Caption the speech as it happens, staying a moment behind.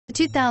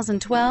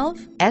2012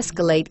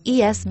 Escalade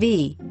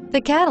ESV.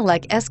 The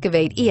Cadillac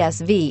Escalade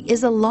ESV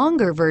is a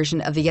longer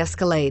version of the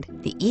Escalade.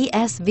 The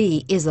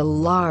ESV is a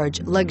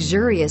large,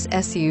 luxurious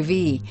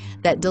SUV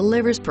that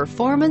delivers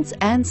performance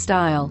and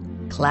style.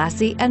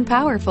 Classy and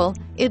powerful,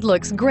 it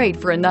looks great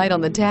for a night on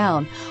the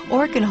town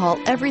or can haul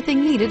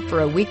everything needed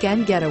for a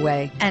weekend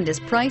getaway and is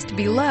priced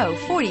below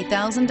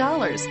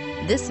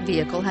 $40,000. This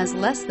vehicle has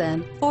less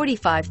than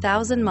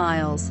 45,000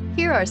 miles.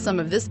 Here are some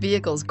of this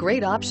vehicle's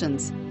great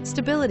options: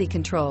 stability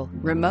control,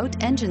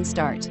 remote engine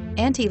start,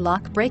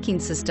 anti-lock braking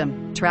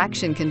system,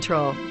 traction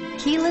control,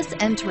 keyless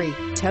entry,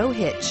 tow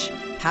hitch,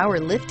 power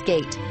lift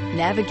gate,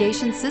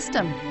 navigation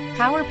system,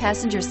 power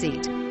passenger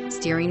seat,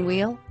 steering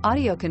wheel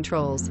audio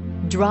controls.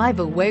 Drive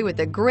away with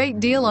a great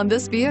deal on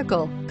this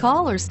vehicle.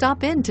 Call or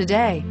stop in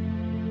today.